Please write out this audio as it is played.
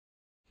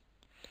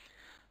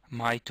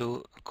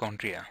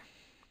Mitochondria.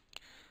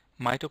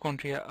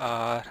 Mitochondria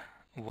are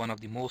one of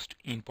the most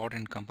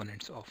important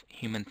components of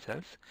human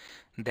cells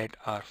that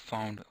are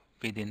found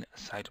within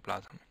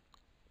cytoplasm.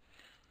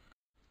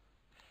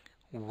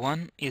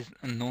 One is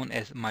known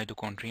as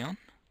mitochondrion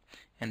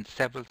and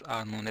several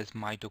are known as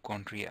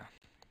mitochondria.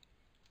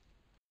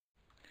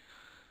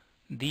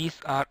 These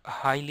are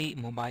highly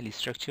mobile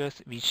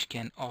structures which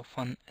can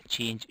often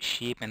change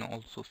shape and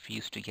also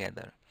fuse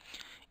together.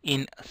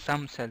 In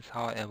some cells,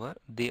 however,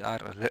 they are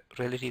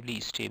relatively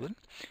stable.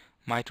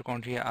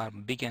 Mitochondria are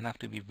big enough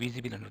to be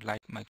visible under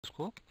light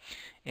microscope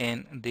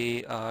and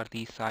they are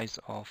the size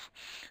of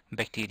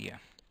bacteria.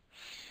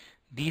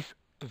 These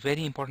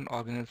very important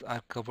organelles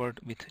are covered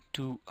with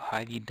two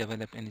highly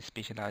developed and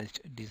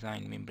specialized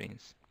design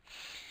membranes.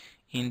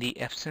 In the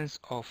absence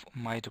of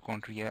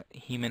mitochondria,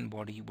 human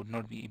body would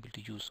not be able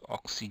to use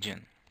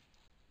oxygen.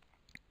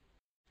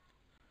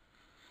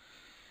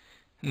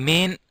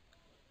 Main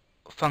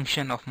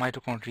function of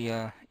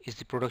mitochondria is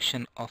the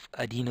production of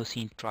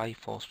adenosine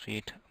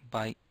triphosphate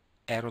by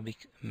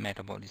aerobic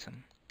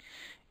metabolism.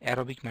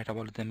 Aerobic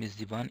metabolism is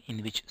the one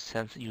in which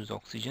cells use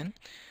oxygen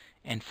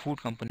and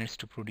food components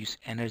to produce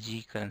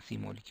energy currency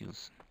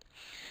molecules,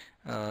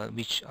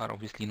 which are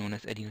obviously known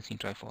as adenosine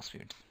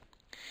triphosphates.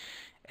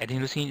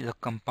 Adenosine is a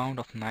compound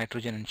of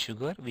nitrogen and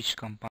sugar which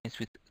combines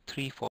with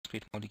three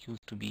phosphate molecules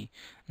to be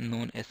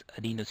known as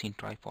adenosine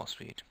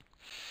triphosphate.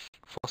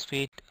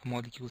 Phosphate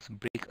molecules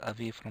break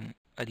away from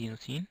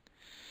adenosine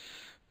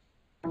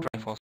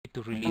triphosphate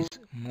to release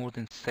more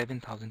than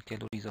 7,000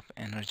 calories of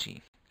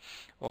energy.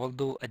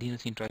 Although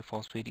adenosine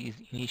triphosphate is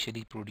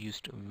initially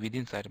produced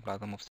within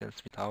cytoplasm of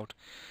cells without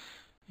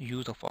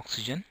use of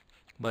oxygen,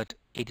 but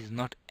it is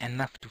not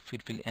enough to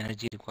fulfill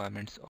energy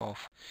requirements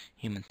of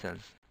human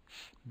cells.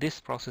 This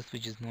process,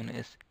 which is known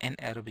as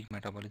anaerobic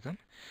metabolism,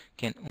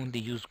 can only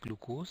use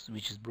glucose,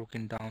 which is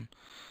broken down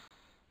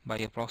by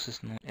a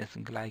process known as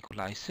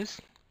glycolysis.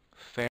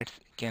 Fats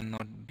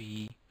cannot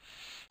be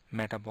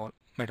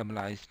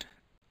metabolized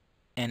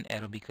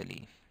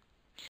anaerobically.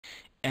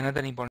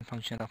 Another important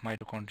function of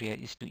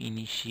mitochondria is to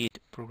initiate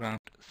programmed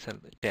cell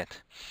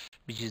death,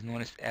 which is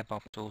known as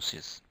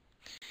apoptosis.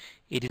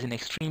 It is an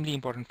extremely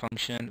important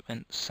function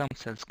when some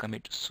cells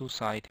commit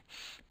suicide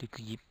to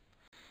keep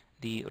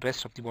the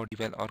rest of the body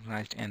well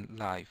organized and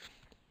live.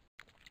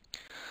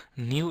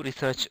 New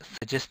research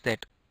suggests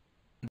that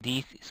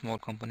these small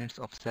components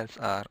of cells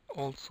are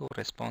also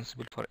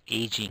responsible for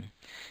aging,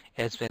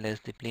 as well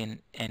as they play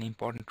an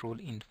important role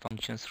in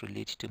functions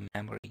related to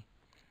memory.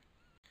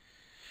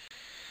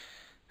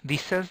 The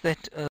cells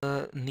that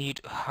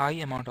need high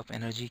amount of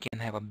energy can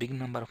have a big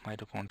number of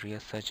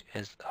mitochondria, such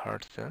as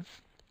heart cells.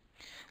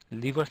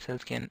 Liver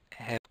cells can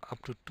have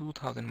up to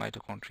 2000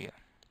 mitochondria.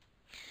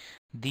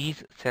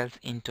 These cells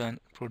in turn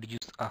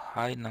produce a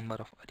high number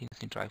of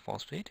adenosine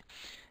triphosphate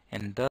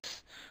and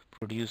thus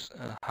produce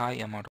a high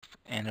amount of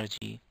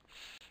energy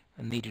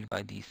needed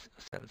by these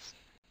cells.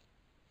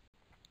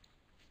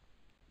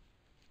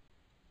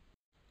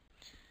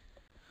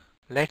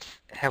 Let's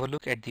have a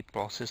look at the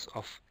process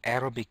of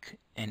aerobic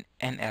and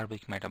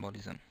anaerobic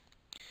metabolism.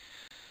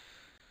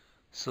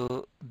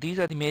 So these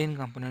are the main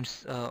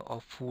components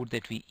of food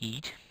that we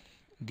eat.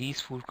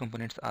 These food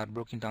components are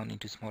broken down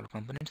into smaller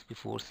components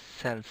before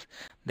cells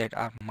that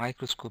are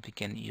microscopic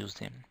can use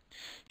them.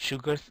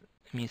 Sugars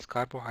means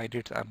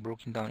carbohydrates are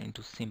broken down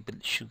into simple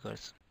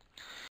sugars.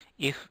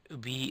 If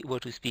we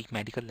were to speak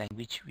medical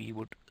language, we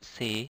would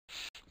say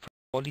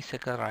from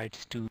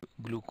polysaccharides to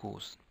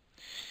glucose.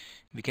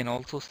 We can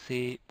also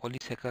say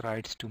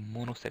polysaccharides to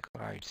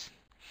monosaccharides.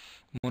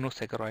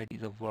 Monosaccharide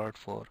is a word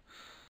for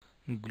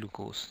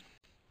glucose.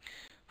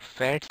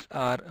 Fats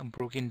are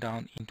broken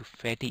down into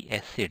fatty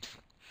acids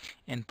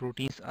and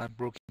proteins are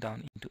broken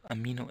down into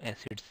amino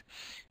acids,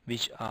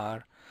 which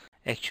are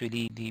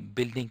actually the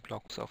building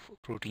blocks of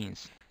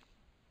proteins.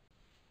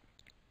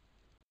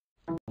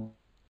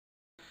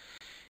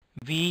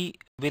 We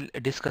will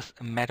discuss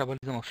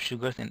metabolism of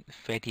sugars and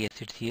fatty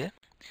acids here.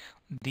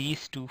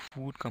 These two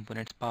food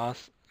components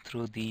pass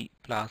through the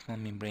plasma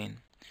membrane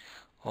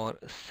or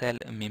cell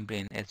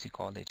membrane as we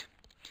call it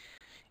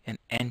and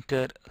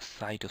enter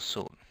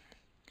cytosol.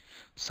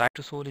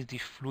 Cytosol is the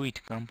fluid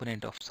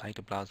component of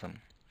cytoplasm.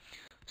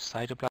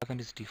 Cytoplasm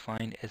is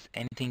defined as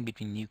anything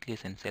between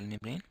nucleus and cell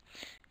membrane,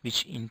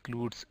 which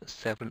includes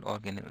several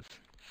organelles.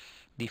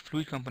 The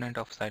fluid component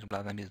of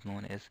cytoplasm is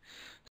known as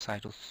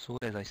cytosol,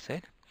 as I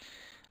said,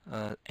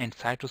 and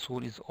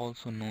cytosol is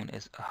also known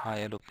as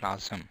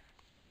hyaloplasm.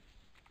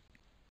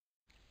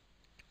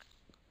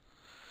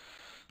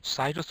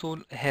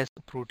 Cytosol has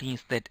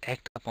proteins that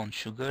act upon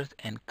sugars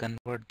and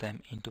convert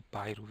them into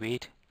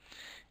pyruvate,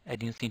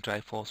 adenosine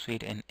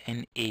triphosphate, and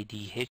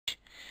NADH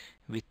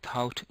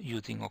without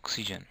using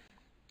oxygen.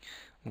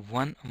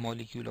 One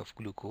molecule of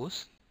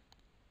glucose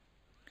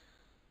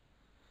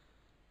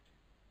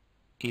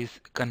is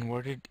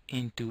converted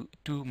into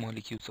two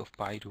molecules of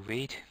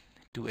pyruvate,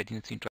 two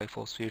adenosine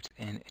triphosphates,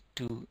 and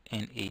two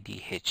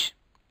NADH.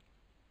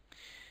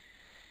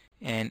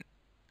 And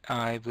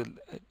I will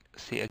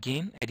say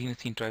again,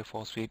 adenosine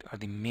triphosphate are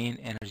the main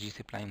energy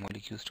supplying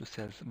molecules to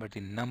cells, but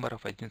the number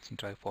of adenosine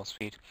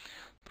triphosphate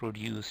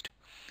produced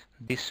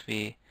this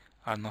way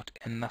are not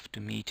enough to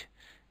meet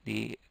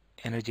the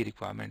energy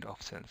requirement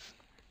of cells.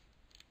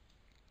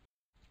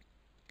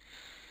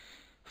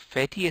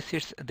 Fatty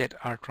acids that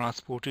are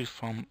transported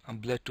from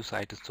blood to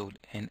cytosol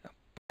and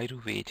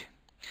pyruvate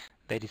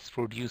that is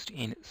produced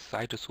in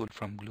cytosol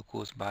from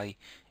glucose by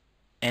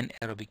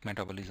anaerobic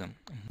metabolism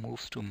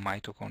moves to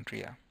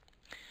mitochondria.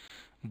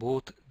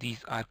 Both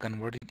these are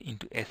converted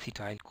into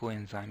acetyl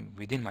coenzyme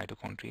within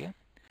mitochondria.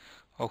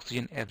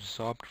 Oxygen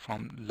absorbed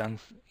from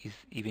lungs is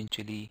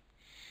eventually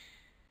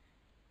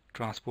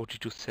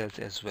transported to cells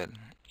as well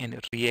and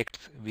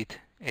reacts with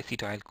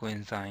acetyl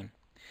coenzyme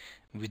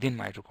within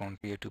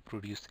mitochondria to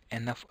produce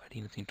enough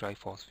adenosine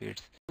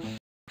triphosphates to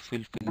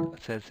fulfill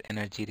cells'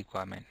 energy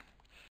requirement.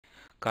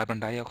 Carbon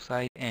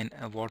dioxide and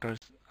water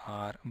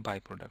are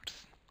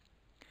byproducts.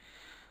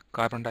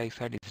 Carbon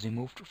dioxide is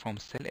removed from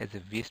cell as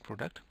a waste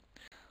product.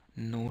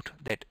 Note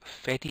that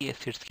fatty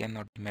acids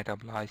cannot be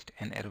metabolized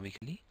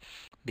anaerobically.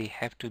 They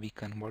have to be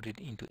converted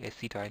into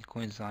acetyl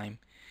coenzyme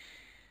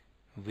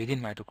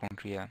within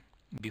mitochondria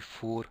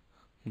before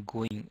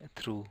going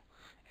through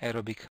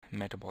aerobic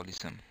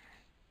metabolism.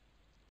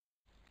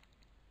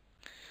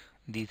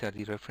 These are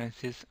the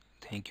references.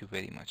 Thank you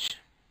very much.